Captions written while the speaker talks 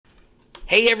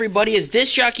Hey everybody, it's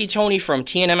Disc Jockey Tony from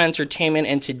T&M Entertainment,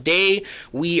 and today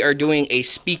we are doing a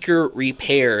speaker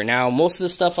repair. Now, most of the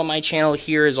stuff on my channel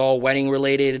here is all wedding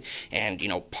related and,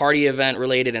 party event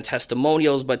related and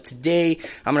testimonials, but today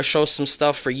I'm going to show some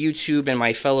stuff for YouTube and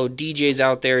my fellow DJs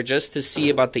out there just to see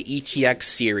about the ETX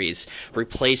series,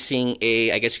 replacing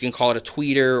I guess you can call it a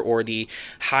tweeter or the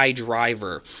high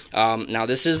driver. Now,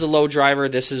 this is the low driver.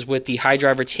 This is with the high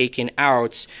driver taken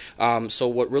out. So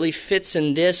what really fits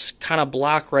in this kind of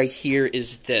block right here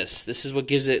is this. This is what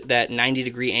gives it that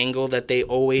 90-degree angle that they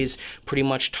always pretty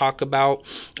much talk about.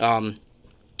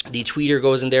 The tweeter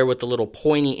goes in there with the little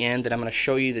pointy end, and I'm going to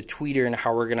show you the tweeter and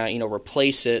how we're going to,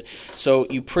 replace it. So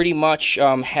you pretty much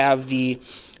have the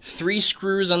 3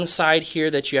 screws on the side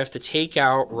here that you have to take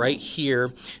out right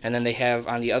here, and then they have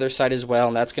on the other side as well,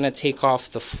 and that's going to take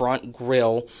off the front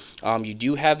grill. You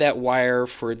do have that wire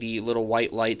for the little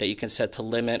white light that you can set to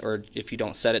limit, or if you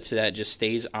don't set it to that, it just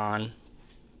stays on.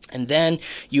 And then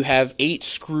you have 8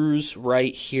 screws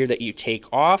right here that you take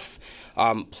off.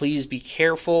 Please be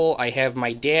careful. I have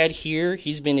my dad here.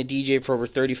 He's been a DJ for over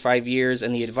 35 years,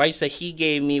 and the advice that he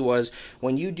gave me was,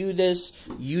 when you do this,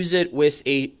 use it with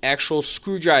a actual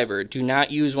screwdriver. Do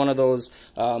not use one of those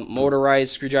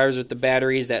motorized screwdrivers with the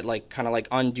batteries that kind of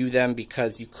undo them,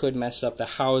 because you could mess up the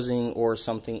housing or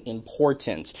something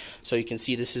important. So you can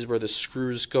see this is where the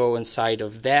screws go inside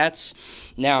of that.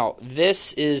 Now,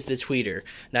 this is the tweeter.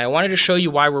 Now, I wanted to show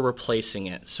you why we're replacing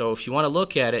it. So if you want to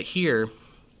look at it here,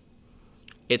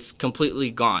 it's completely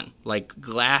gone, like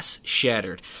glass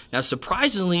shattered. Now,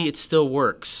 surprisingly, it still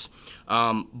works,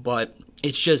 but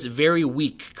it's just very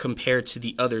weak compared to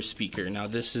the other speaker. Now,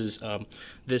 this is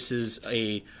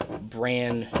a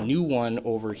brand new one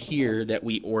over here that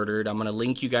we ordered. I'm going to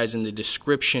link you guys in the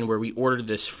description where we ordered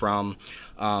this from.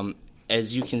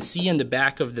 As you can see in the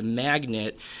back of the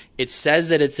magnet, it says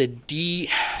that it's a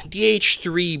DH3B.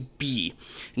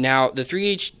 Now, the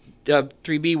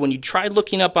 3B, when you try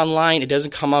looking up online, it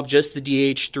doesn't come up, just the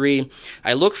DH3.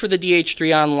 I looked for the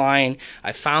DH3 online.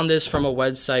 I found this from a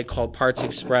website called Parts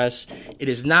Express. It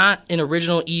is not an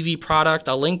original EV product.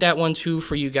 I'll link that one too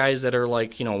for you guys that are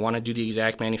want to do the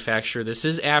exact manufacturer. This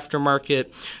is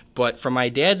aftermarket, but from my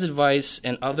dad's advice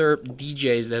and other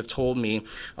DJs that have told me,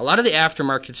 a lot of the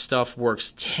aftermarket stuff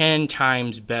works 10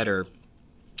 times better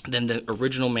than the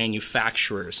original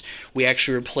manufacturers. We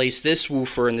actually replaced this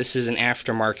woofer, and this is an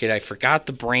aftermarket. I forgot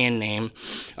the brand name,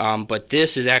 but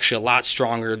this is actually a lot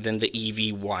stronger than the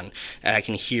EV one. I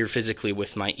can hear physically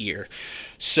with my ear.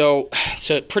 So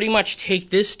to pretty much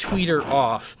take this tweeter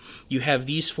off, you have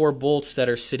these 4 bolts that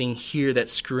are sitting here that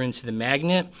screw into the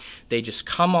magnet. They just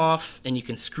come off, and you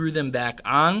can screw them back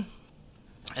on.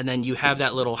 And then you have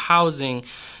that little housing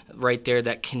right there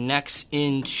that connects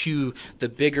into the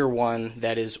bigger one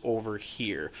that is over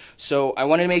here. So I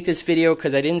wanted to make this video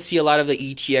because I didn't see a lot of the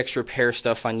ETX repair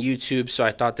stuff on YouTube, so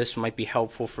I thought this might be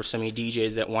helpful for some of you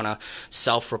DJs that want to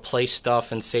self-replace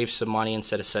stuff and save some money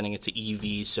instead of sending it to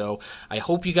EV. So I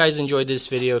hope you guys enjoyed this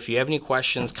video. If you have any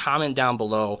questions, comment down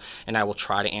below, and I will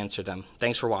try to answer them.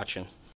 Thanks for watching.